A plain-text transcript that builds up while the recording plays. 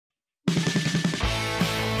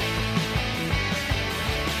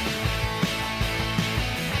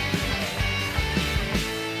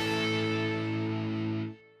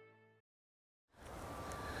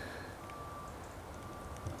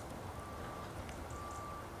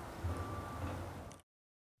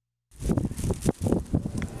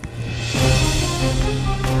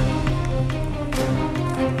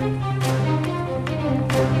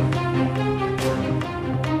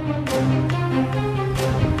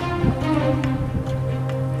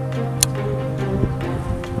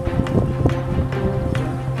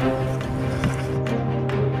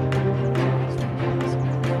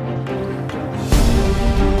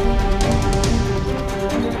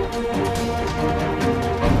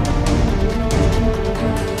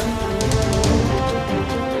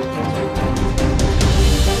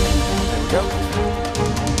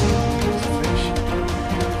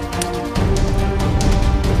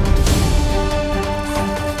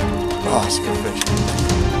Oh, it's a good fish.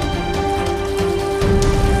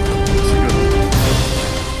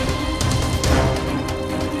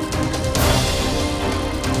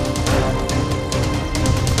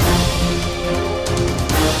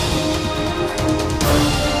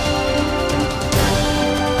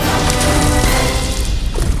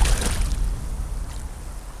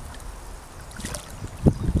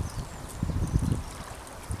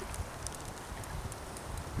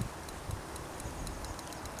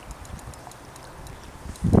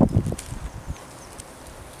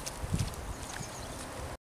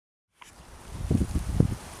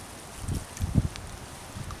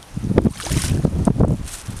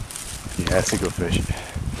 Yeah, it's a good fish.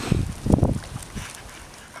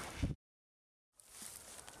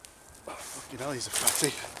 Oh, fucking hell, he's a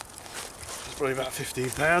fatty. He's probably about 15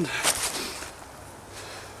 pounds.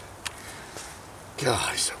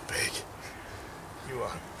 God, he's so big. You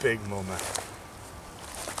are a big mummer.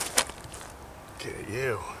 Look at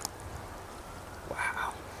you.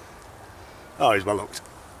 Wow. Oh, he's well hooked.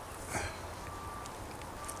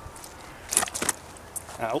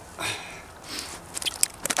 Ow.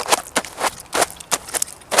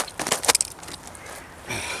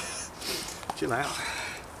 Chill out.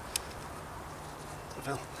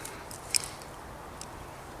 Phil.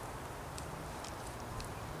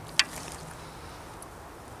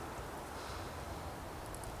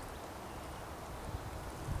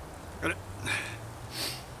 Got it.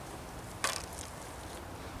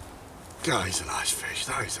 God, he's a nice fish.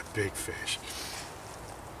 That is a big fish.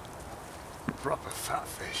 Proper fat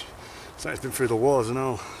fish. So he's been through the wars and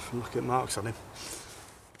all. Look at marks on him.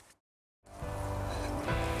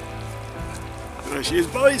 There she is,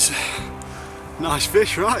 boys. Nice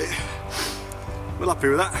fish, right? We're happy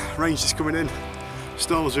with that. Range is coming in.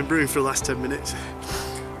 Storm's been brewing for the last 10 minutes.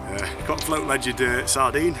 Got float ledgered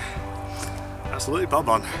sardine. Absolutely bob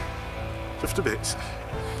on. Just a bit.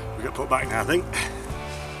 We got put back now, I think.